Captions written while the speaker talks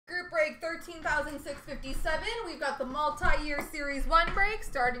break 13,657. We've got the multi-year Series 1 break,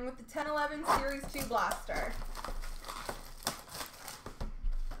 starting with the 1011 Series 2 Blaster.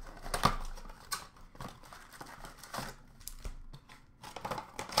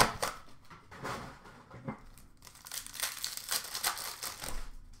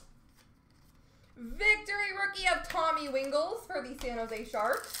 Victory rookie of Tommy Wingles for the San Jose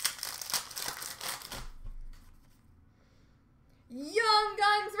Sharks. Young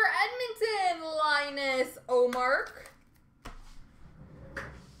Guns for Edmonton, Linus Omark.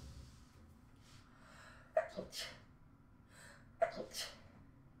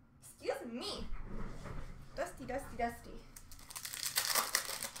 Excuse me. Dusty, dusty, dusty.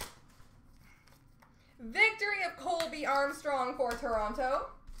 Victory of Colby Armstrong for Toronto.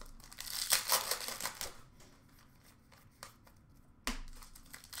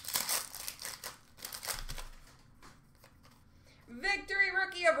 Victory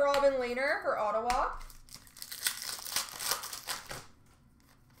rookie of Robin Lehner for Ottawa.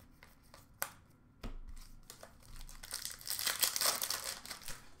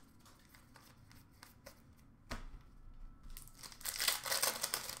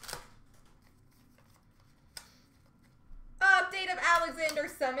 Update of Alexander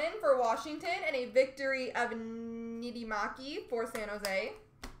Semin for Washington and a victory of Nidimaki for San Jose.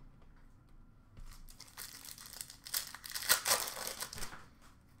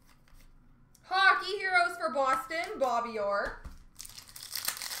 Hockey Heroes for Boston, Bobby Orr.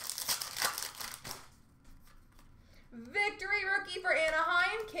 Victory rookie for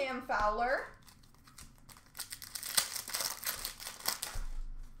Anaheim, Cam Fowler.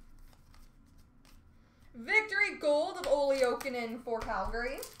 Victory gold of Olli Jokinen for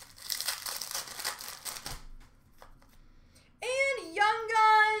Calgary. And Young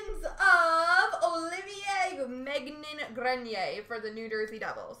Guns of Olivier Magnin-Grenier for the New Jersey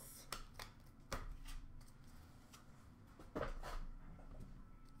Devils.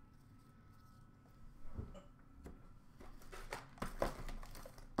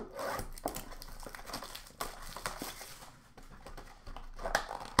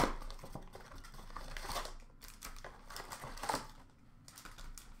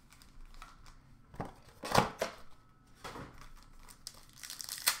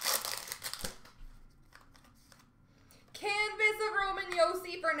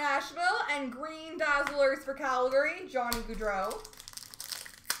 For Nashville and Green Dazzlers for Calgary, Johnny Gaudreau.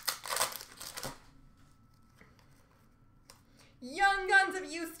 Young Guns of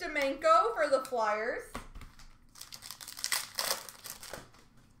Ustimenko for the Flyers.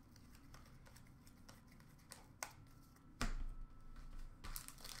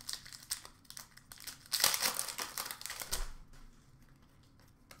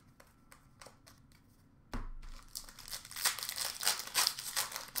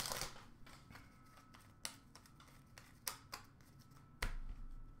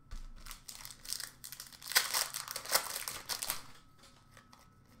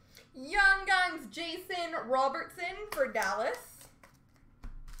 Young Guns Jason Robertson for Dallas.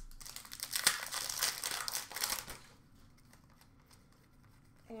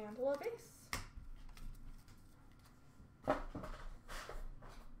 And low base.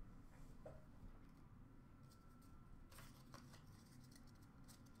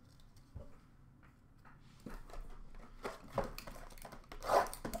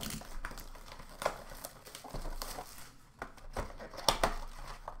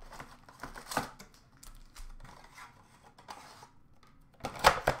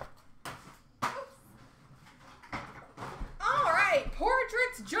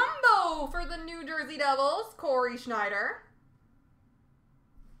 Portraits Jumbo for the New Jersey Devils, Corey Schneider.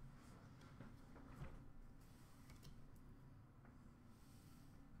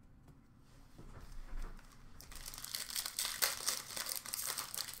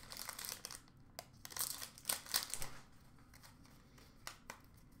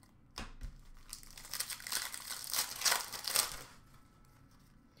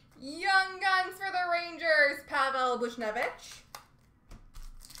 Young Guns for the Rangers, Pavel Buchnevich.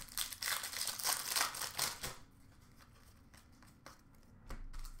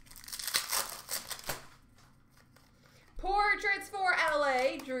 Portraits for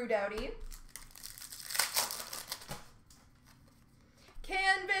LA, Drew Doughty.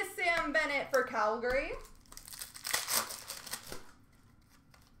 Canvas Sam Bennett for Calgary.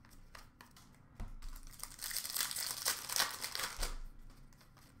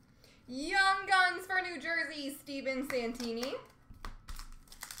 Young Guns for New Jersey, Steven Santini.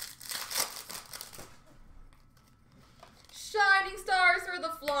 Shining Stars for the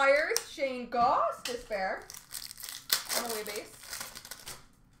Flyers, Shane Goss, Despair. On the way base.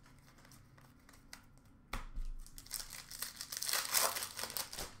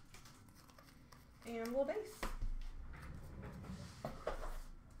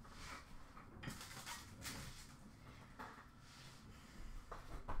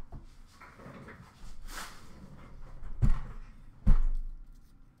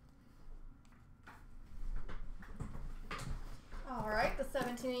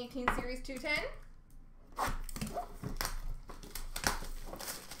 1918 Series 210.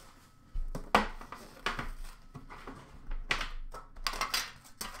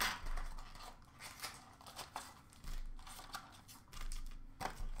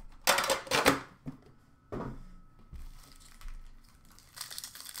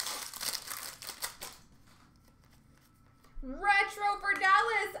 Retro for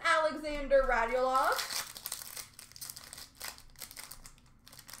Dallas, Alexander Radulov.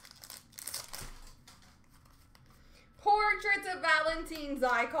 Portraits of Valentin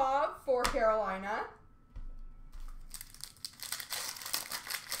Zykov for Carolina.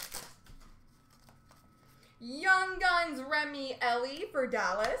 Young Guns Remy Ellie for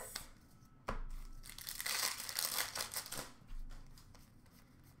Dallas.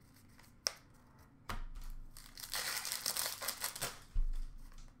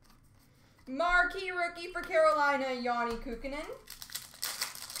 Marquee rookie for Carolina, Yanni Kukkonen.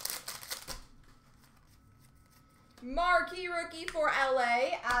 Marquee rookie for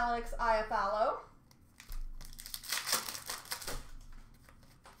LA, Alex Iafallo.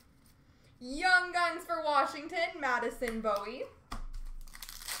 Young Guns for Washington, Madison Bowie.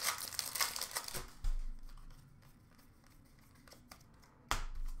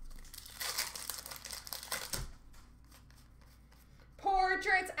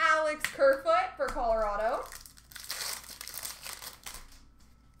 Portraits, Alex Kerfoot for Colorado.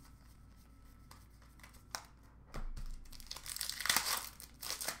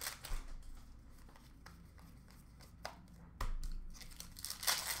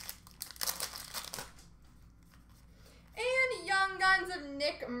 And Young Guns of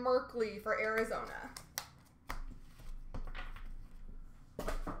Nick Merkley for Arizona.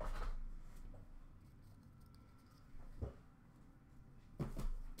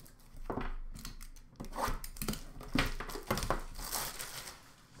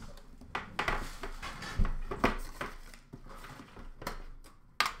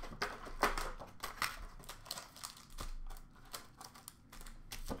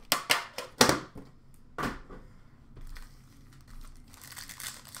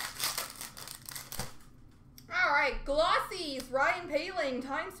 Glossies, Ryan Poehling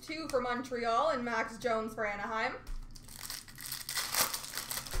 ×2 for Montreal and Max Jones for Anaheim.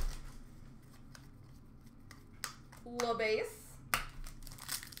 LaBase.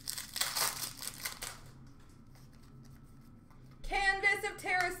 Canvas of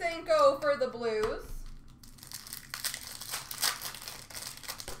Tarasenko for the Blues.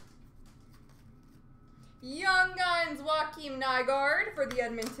 Young Guns Joakim Nygard for the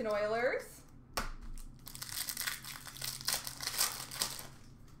Edmonton Oilers.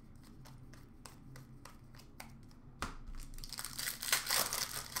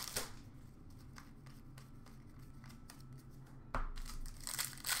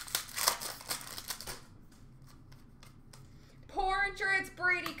 Portraits,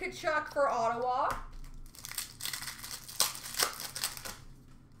 Brady Tkachuk for Ottawa.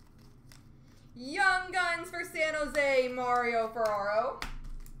 Young Guns for San Jose, Mario Ferraro.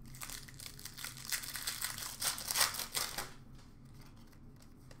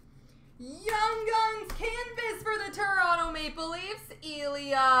 Young Guns canvas for the Toronto Maple Leafs,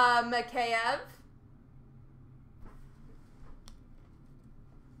 Ilya Mikheyev.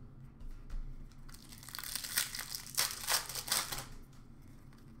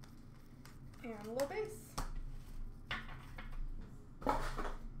 And LaBase.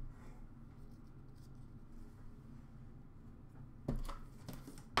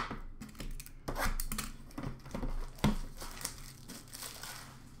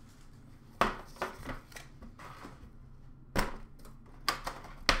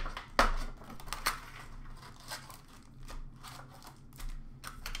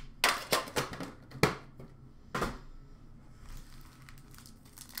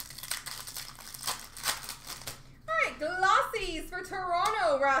 Glossies for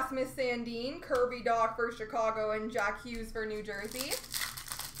Toronto, Rasmus Sandin, Kirby Dach for Chicago, and Jack Hughes for New Jersey.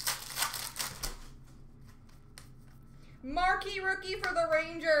 Marquee rookie for the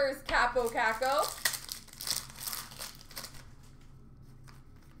Rangers, Capo Caco.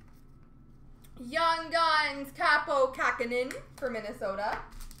 Young Guns, Capo Kakkonen for Minnesota.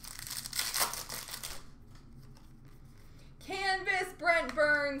 Canvas, Brent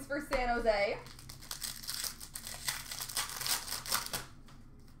Burns for San Jose.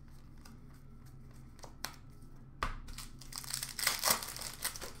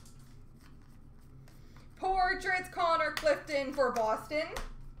 Portraits, Connor Clifton for Boston.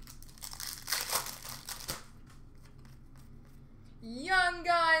 Young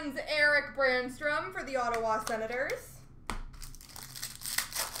Guns, Eric Brandstrom for the Ottawa Senators.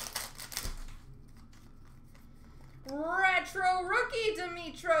 Retro rookie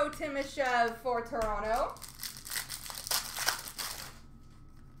Dmytro Timoshev for Toronto.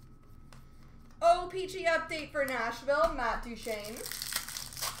 OPG update for Nashville, Matt Duchene.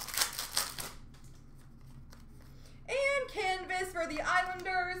 And canvas for the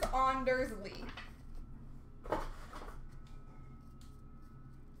Islanders, Anders Lee.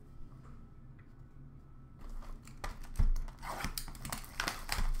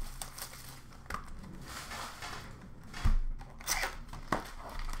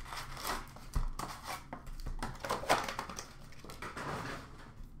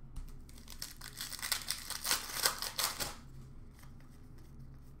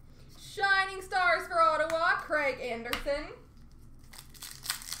 Shining Stars for Ottawa, Craig Anderson.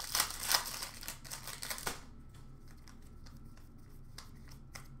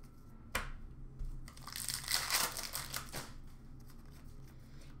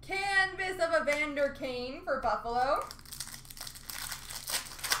 Canvas of Evander Kane for Buffalo.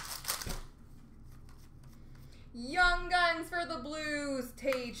 Young Guns for the Blues,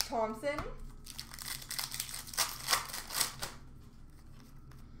 Tage Thompson.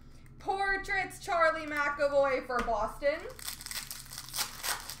 Portraits, Charlie McAvoy for Boston.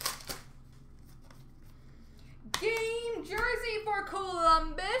 Game jersey for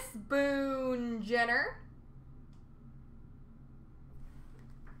Columbus, Boone Jenner.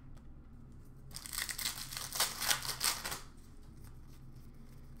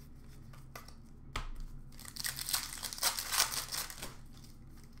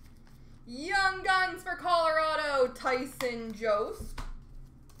 Young Guns for Colorado, Tyson Jost.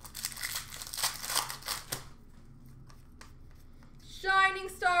 Shining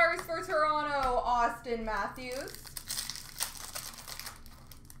Stars for Toronto, Austin Matthews.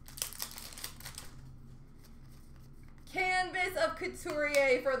 Canvas of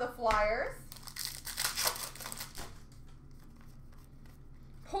Couturier for the Flyers.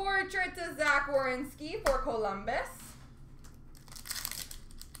 Portrait of Zach Werenski for Columbus.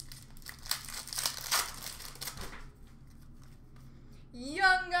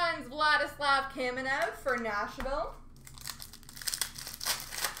 Young Guns Vladislav Kamenev for Nashville.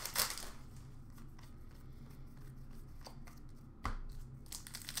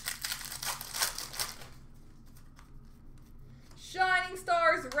 Shining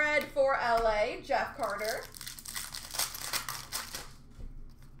Stars Red for LA, Jeff Carter.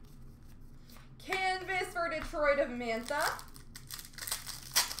 Canvas for Detroit of Mantha.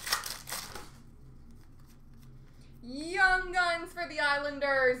 Young Guns for the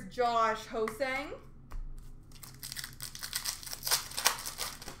Islanders, Josh Hosang.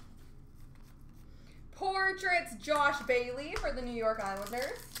 Portraits, Josh Bailey for the New York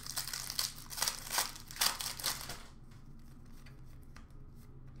Islanders.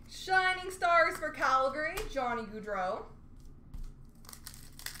 Shining Stars for Calgary, Johnny Gaudreau.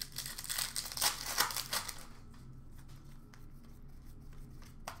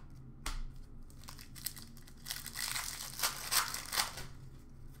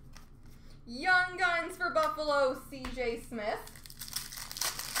 Young Guns for Buffalo, CJ Smith.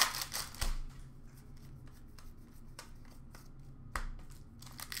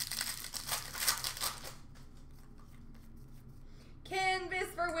 Canvas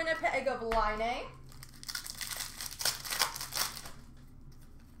for Winnipeg of Line.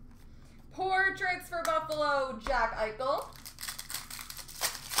 Portraits for Buffalo, Jack Eichel.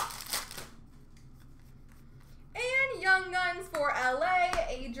 And Young Guns for LA,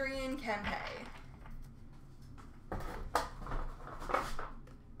 Adrian Kempe.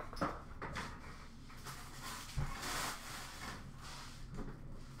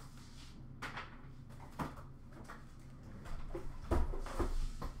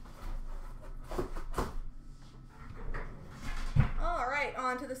 All right,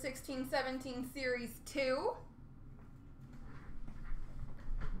 on to the 16-17 Series 2.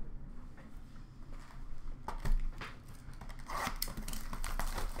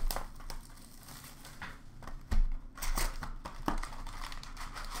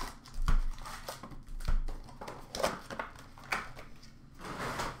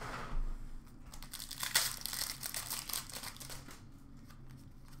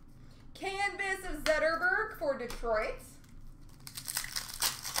 Canvas of Zetterberg for Detroit.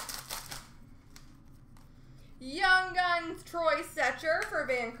 Young Guns Troy Setcher for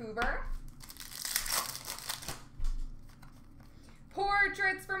Vancouver.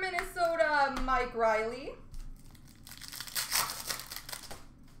 Portraits for Minnesota, Mike Riley.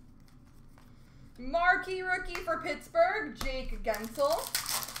 Marquee rookie for Pittsburgh, Jake Gensel.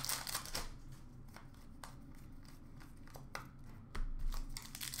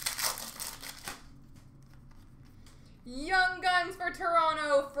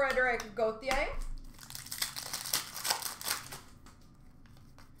 Toronto, Frederic Gauthier.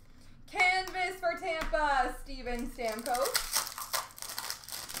 Canvas for Tampa, Steven Stamkos.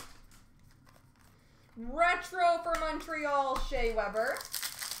 Retro for Montreal, Shea Weber.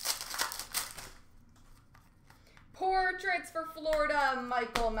 Portraits for Florida,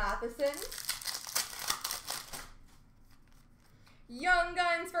 Michael Matheson. Young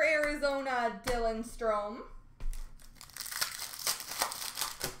Guns for Arizona, Dylan Strome.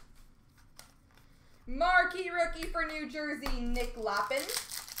 Marquee Rookie for New Jersey, Nick Lappin.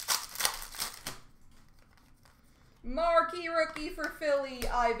 Marquee Rookie for Philly,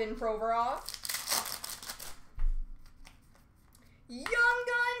 Ivan Provorov. Young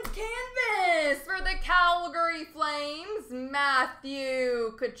Guns Canvas for the Calgary Flames,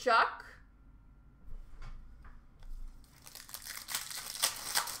 Matthew Tkachuk.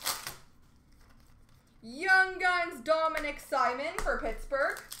 Young Guns Dominic Simon for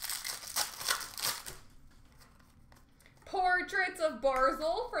Pittsburgh. Portraits of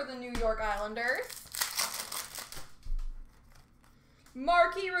Barzal for the New York Islanders.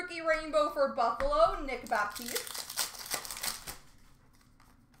 Marquee Rookie Rainbow for Buffalo, Nick Baptiste.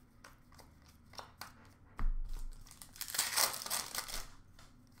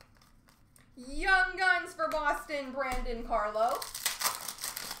 Young Guns for Boston, Brandon Carlo.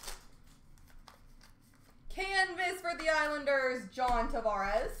 Canvas for the Islanders, John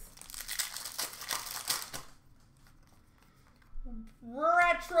Tavares.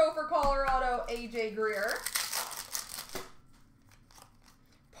 Retro for Colorado, AJ Greer.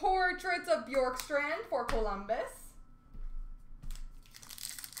 Portraits of Bjorkstrand for Columbus.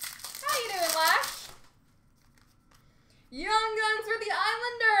 How you doing, Lash? Young Guns for the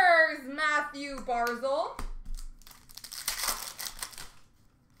Islanders, Matthew Barzal.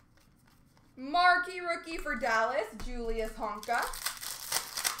 Marquee Rookie for Dallas, Julius Honka.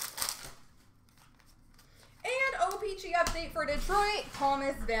 And OPG update for Detroit,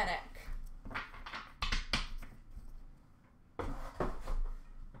 Thomas Vanek.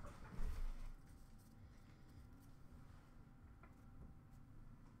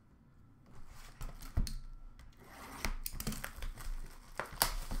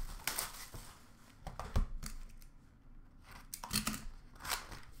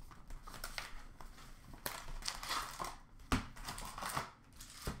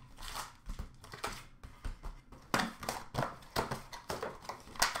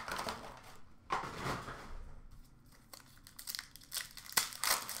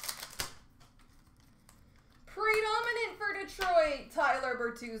 Predominant for Detroit, Tyler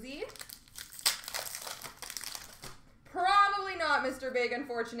Bertuzzi. Probably not Mr. Big,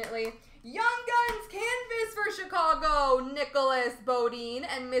 unfortunately. Young Guns Canvas for Chicago, Nicholas Bodine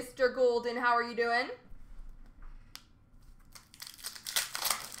and Mr. Golden. How are you doing?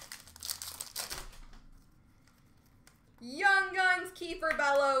 Young Guns Kiefer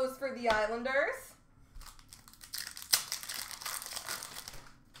Bellows for the Islanders.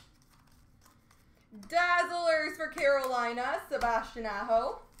 Dazzlers for Carolina, Sebastian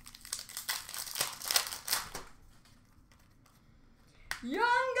Aho. Young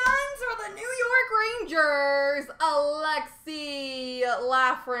Guns for the New York Rangers, Alexis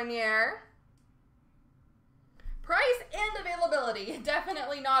Lafreniere. Price and availability,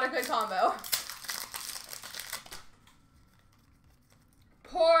 definitely not a good combo.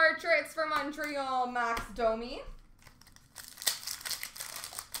 Portraits for Montreal, Max Domi.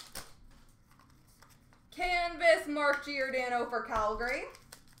 Canvas, Mark Giordano for Calgary.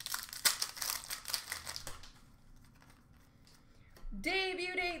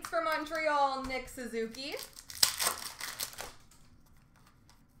 Debut dates for Montreal, Nick Suzuki.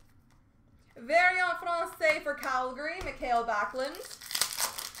 Variant Francais for Calgary, Mikhail Backlund.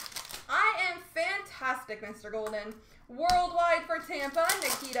 I am fantastic, Mr. Golden. Worldwide for Tampa,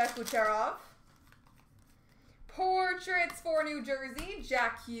 Nikita Kucherov. Portraits for New Jersey,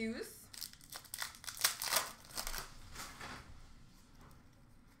 Jack Hughes.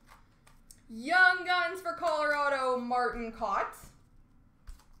 Young Guns for Colorado, Martin Kaut.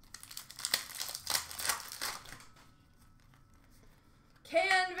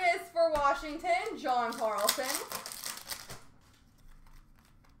 Canvas for Washington, John Carlson.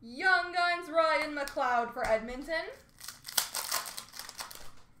 Young Guns, Ryan McLeod for Edmonton.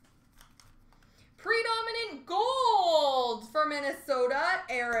 Predominant Gold for Minnesota,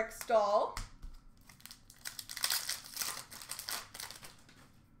 Eric Stahl.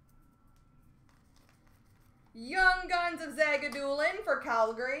 Young Guns of Zagadulin for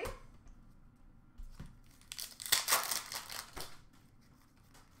Calgary.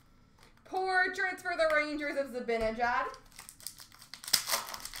 Portraits for the Rangers of Zibanejad.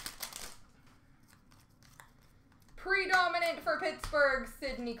 Predominant for Pittsburgh,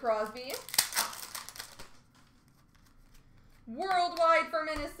 Sidney Crosby. Worldwide for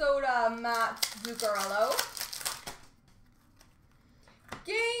Minnesota, Matt Zuccarello.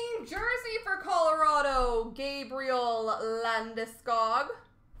 Game jersey for Colorado, Gabriel Landeskog.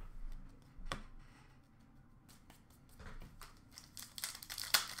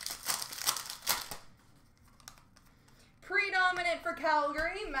 Predominant for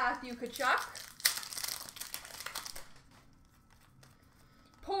Calgary, Matthew Tkachuk.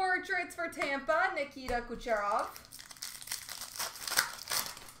 Portraits for Tampa, Nikita Kucherov.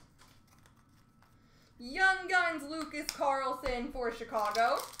 Young Guns, Lucas Carlson for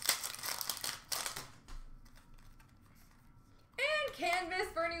Chicago. And canvas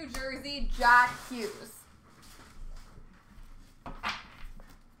for New Jersey, Jack Hughes.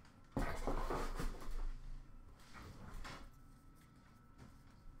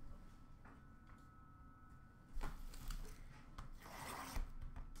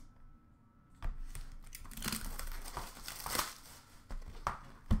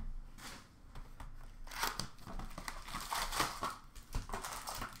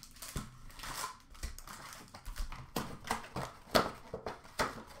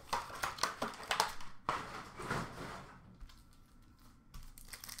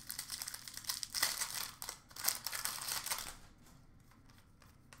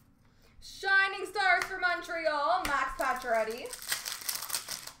 Shining Stars for Montreal, Max Pacioretty.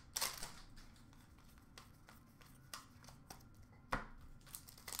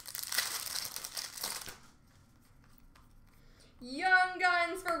 Young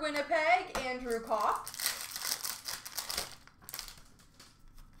Guns for Winnipeg, Andrew Kopp.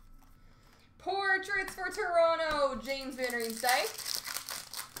 Portraits for Toronto, James Van Riemsdyk.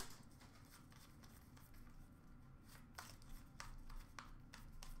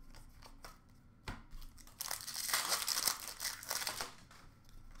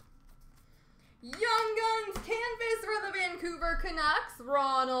 Young Guns canvas for the Vancouver Canucks,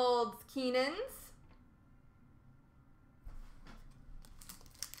 Ronald Keenans.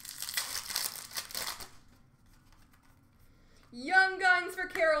 Young Guns for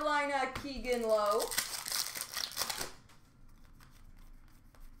Carolina, Keegan Lowe.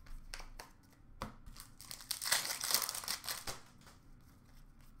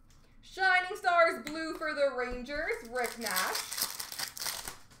 Shining Stars blue for the Rangers, Rick Nash.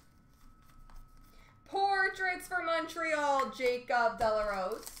 Portraits for Montreal, Jacob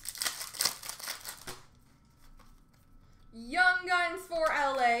Delarose. Young Guns for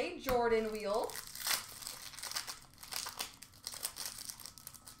LA, Jordan Wheel.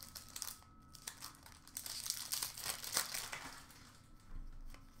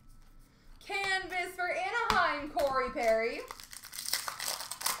 Canvas for Anaheim, Corey Perry.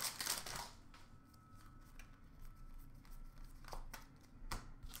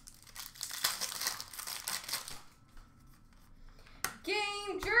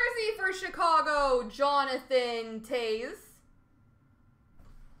 Game jersey for Chicago, Jonathan Toews.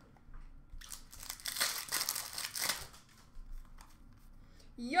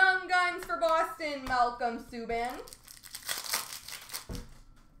 Young Guns for Boston, Malcolm Subban.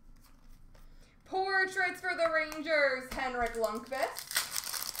 Portraits for the Rangers, Henrik Lundqvist.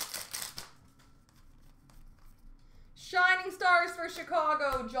 Shining Stars for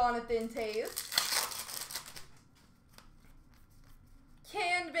Chicago, Jonathan Toews.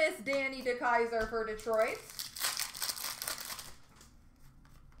 Canvas, Danny DeKeyser for Detroit.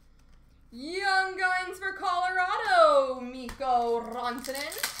 Young Guns for Colorado, Mikko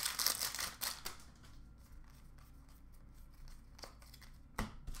Rantanen.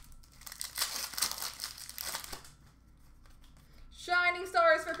 Shining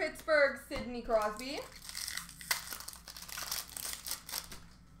Stars for Pittsburgh, Sidney Crosby.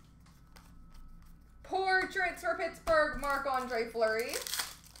 Portraits for Pittsburgh, Marc-Andre Fleury.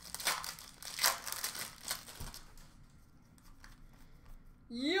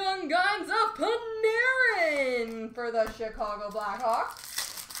 Young Guns of Panarin for the Chicago Blackhawks.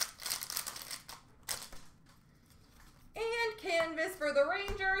 And canvas for the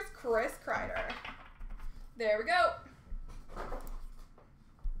Rangers, Chris Kreider. There we go.